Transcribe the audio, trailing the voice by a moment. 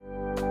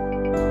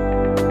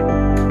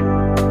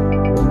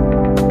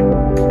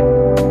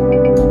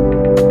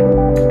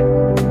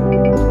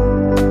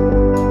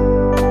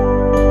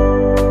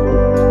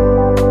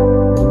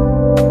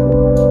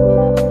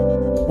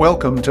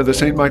Welcome to the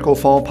St. Michael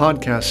Fall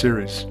podcast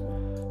series.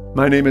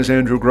 My name is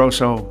Andrew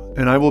Grosso,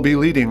 and I will be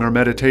leading our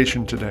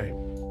meditation today.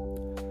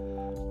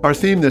 Our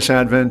theme this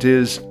Advent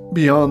is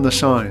Beyond the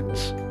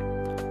Signs.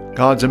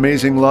 God's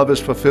amazing love is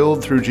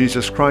fulfilled through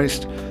Jesus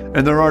Christ,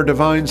 and there are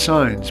divine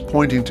signs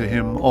pointing to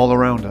Him all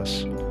around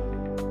us.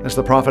 As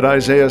the prophet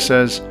Isaiah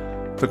says,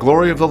 "The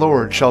glory of the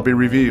Lord shall be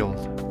revealed,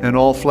 and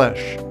all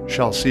flesh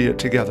shall see it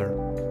together."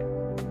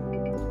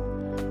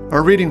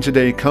 Our reading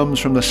today comes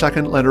from the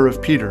second letter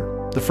of Peter,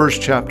 the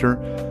first chapter,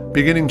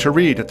 beginning to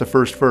read at the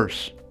first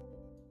verse.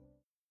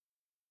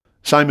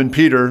 Simon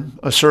Peter,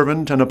 a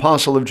servant and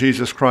apostle of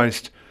Jesus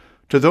Christ,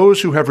 to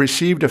those who have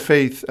received a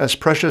faith as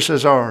precious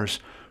as ours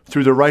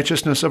through the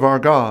righteousness of our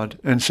God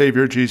and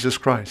Savior Jesus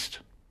Christ.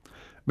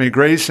 May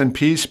grace and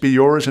peace be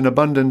yours in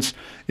abundance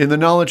in the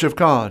knowledge of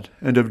God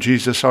and of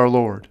Jesus our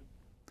Lord.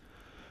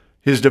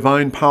 His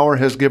divine power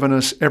has given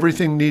us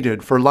everything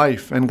needed for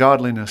life and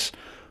godliness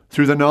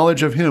through the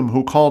knowledge of Him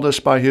who called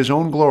us by His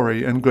own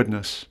glory and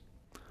goodness.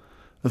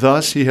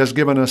 Thus He has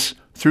given us,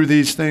 through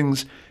these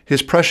things,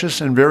 His precious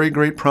and very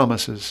great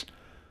promises,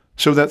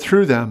 so that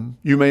through them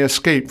you may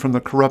escape from the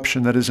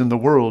corruption that is in the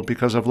world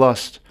because of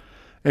lust,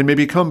 and may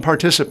become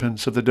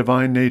participants of the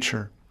divine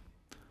nature.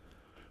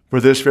 For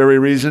this very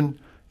reason,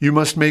 you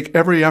must make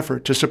every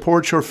effort to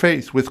support your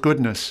faith with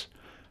goodness,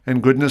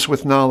 and goodness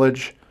with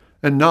knowledge,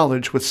 and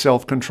knowledge with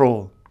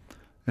self-control,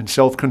 and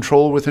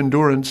self-control with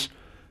endurance,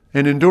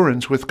 and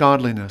endurance with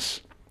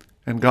godliness,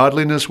 and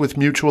godliness with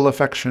mutual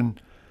affection,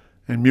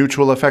 and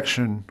mutual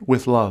affection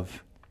with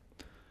love.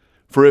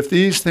 For if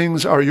these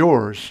things are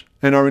yours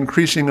and are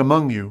increasing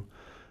among you,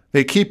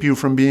 they keep you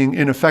from being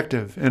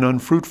ineffective and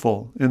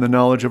unfruitful in the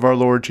knowledge of our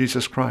Lord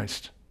Jesus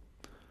Christ.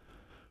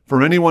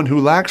 For anyone who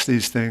lacks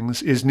these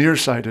things is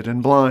nearsighted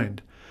and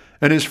blind,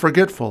 and is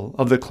forgetful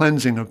of the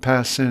cleansing of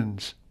past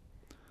sins.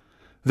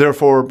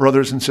 Therefore,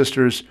 brothers and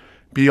sisters,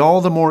 be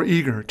all the more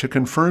eager to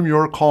confirm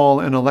your call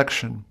and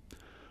election,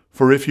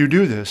 for if you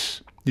do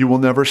this, you will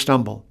never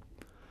stumble.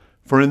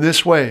 For in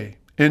this way,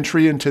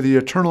 entry into the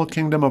eternal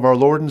kingdom of our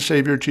Lord and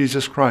Savior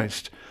Jesus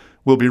Christ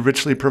will be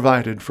richly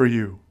provided for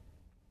you.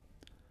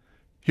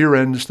 Here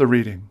ends the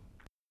reading.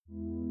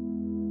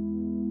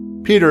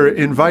 Peter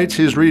invites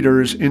his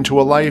readers into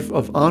a life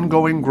of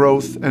ongoing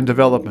growth and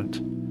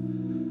development.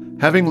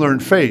 Having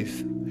learned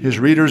faith, his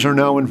readers are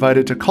now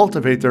invited to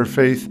cultivate their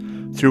faith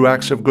through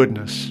acts of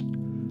goodness.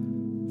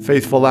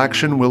 Faithful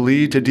action will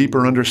lead to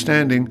deeper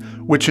understanding,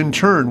 which in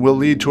turn will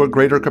lead to a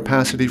greater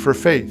capacity for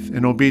faith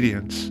and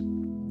obedience.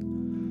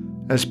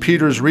 As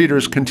Peter's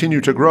readers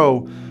continue to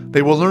grow,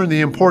 they will learn the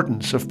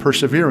importance of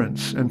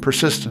perseverance and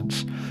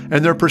persistence,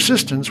 and their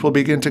persistence will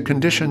begin to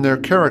condition their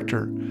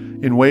character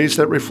in ways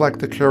that reflect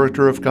the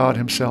character of God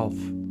Himself.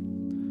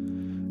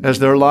 As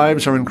their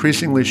lives are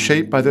increasingly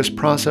shaped by this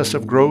process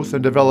of growth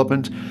and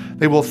development,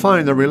 they will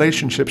find their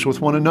relationships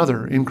with one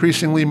another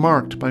increasingly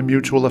marked by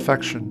mutual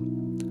affection.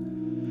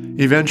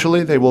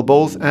 Eventually, they will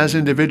both as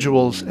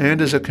individuals and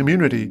as a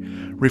community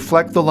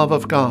reflect the love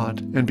of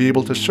God and be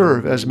able to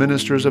serve as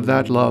ministers of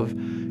that love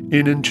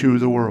in and to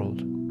the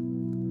world.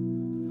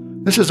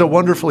 This is a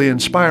wonderfully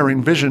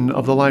inspiring vision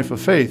of the life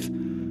of faith,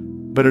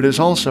 but it is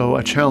also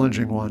a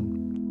challenging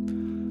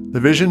one.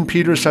 The vision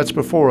Peter sets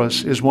before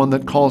us is one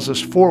that calls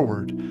us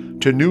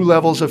forward to new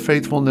levels of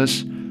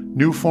faithfulness,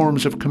 new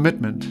forms of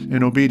commitment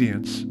and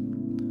obedience.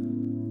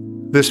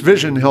 This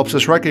vision helps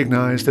us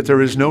recognize that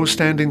there is no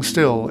standing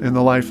still in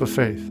the life of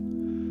faith.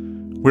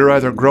 We're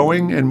either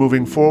growing and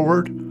moving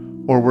forward,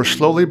 or we're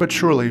slowly but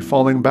surely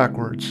falling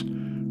backwards,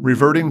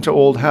 reverting to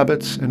old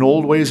habits and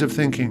old ways of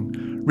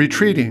thinking,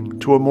 retreating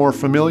to a more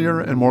familiar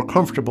and more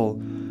comfortable,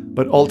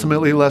 but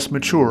ultimately less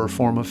mature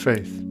form of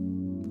faith.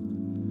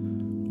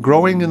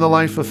 Growing in the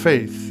life of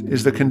faith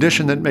is the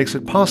condition that makes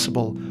it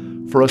possible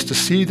for us to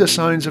see the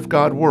signs of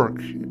God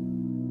work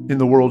in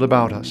the world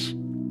about us.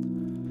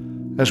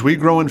 As we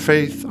grow in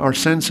faith, our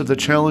sense of the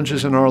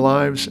challenges in our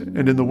lives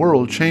and in the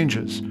world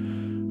changes.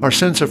 Our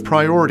sense of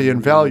priority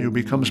and value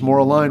becomes more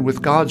aligned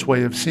with God's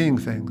way of seeing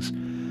things,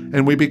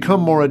 and we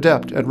become more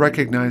adept at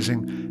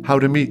recognizing how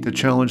to meet the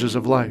challenges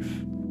of life.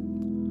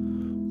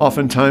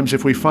 Oftentimes,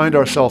 if we find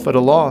ourselves at a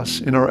loss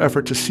in our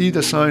effort to see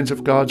the signs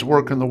of God's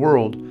work in the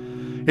world,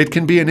 it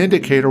can be an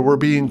indicator we're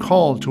being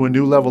called to a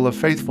new level of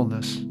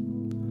faithfulness.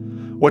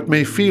 What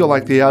may feel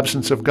like the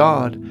absence of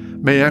God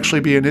may actually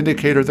be an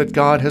indicator that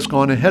God has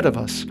gone ahead of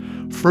us,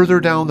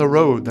 further down the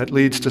road that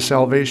leads to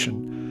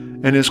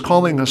salvation, and is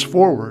calling us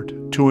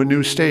forward to a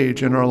new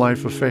stage in our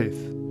life of faith.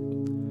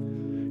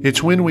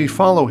 It's when we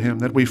follow Him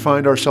that we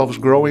find ourselves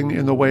growing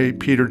in the way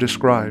Peter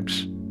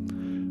describes.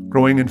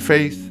 Growing in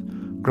faith,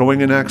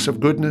 growing in acts of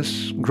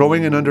goodness,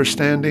 growing in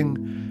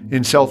understanding,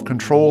 in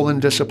self-control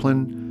and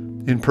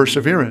discipline, in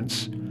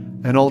perseverance,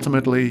 and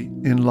ultimately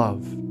in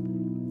love.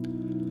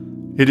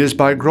 It is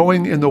by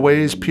growing in the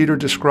ways Peter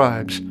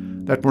describes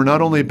that we're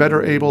not only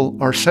better able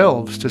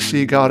ourselves to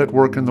see God at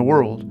work in the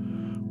world,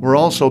 we're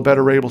also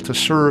better able to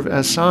serve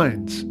as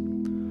signs.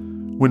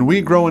 When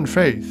we grow in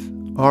faith,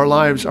 our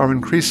lives are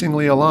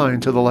increasingly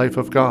aligned to the life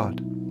of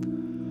God.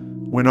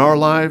 When our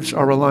lives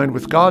are aligned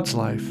with God's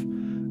life,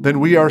 then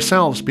we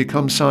ourselves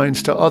become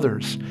signs to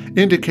others,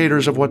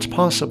 indicators of what's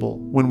possible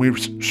when we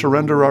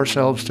surrender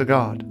ourselves to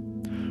God,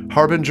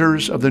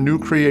 harbingers of the new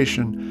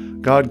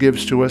creation God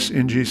gives to us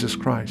in Jesus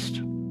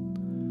Christ.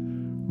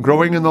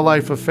 Growing in the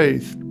life of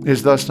faith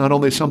is thus not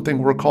only something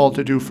we're called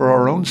to do for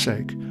our own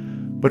sake,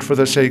 but for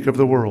the sake of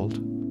the world.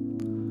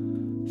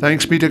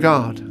 Thanks be to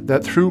God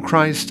that through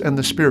Christ and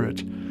the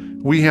Spirit,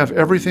 we have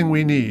everything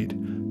we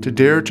need to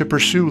dare to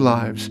pursue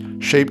lives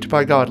shaped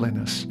by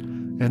godliness,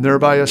 and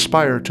thereby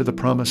aspire to the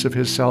promise of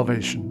His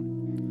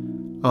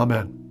salvation.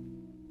 Amen.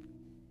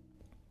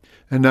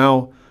 And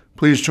now,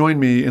 please join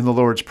me in the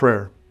Lord's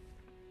Prayer.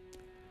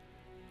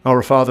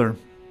 Our Father,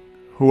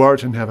 who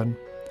art in heaven,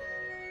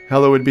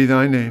 hallowed be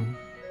thy name.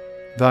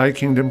 Thy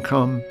kingdom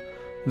come,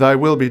 thy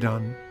will be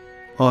done,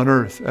 on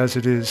earth as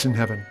it is in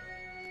heaven.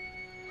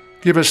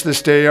 Give us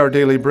this day our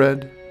daily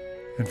bread,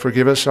 and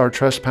forgive us our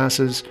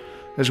trespasses,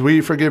 as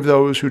we forgive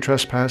those who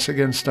trespass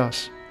against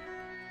us.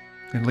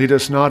 And lead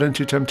us not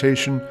into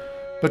temptation,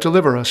 but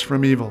deliver us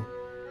from evil.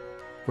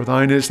 For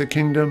thine is the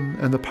kingdom,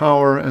 and the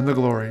power, and the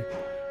glory,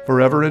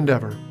 forever and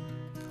ever.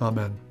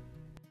 Amen.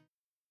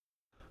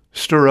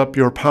 Stir up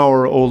your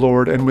power, O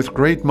Lord, and with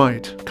great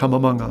might come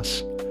among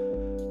us.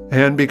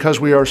 And because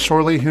we are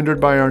sorely hindered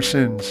by our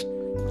sins,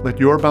 let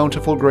your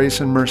bountiful grace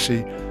and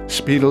mercy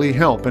speedily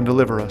help and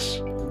deliver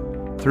us.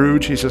 Through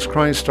Jesus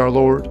Christ our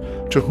Lord,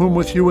 to whom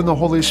with you and the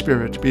Holy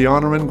Spirit be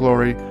honor and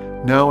glory,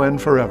 now and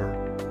forever.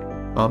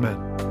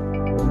 Amen.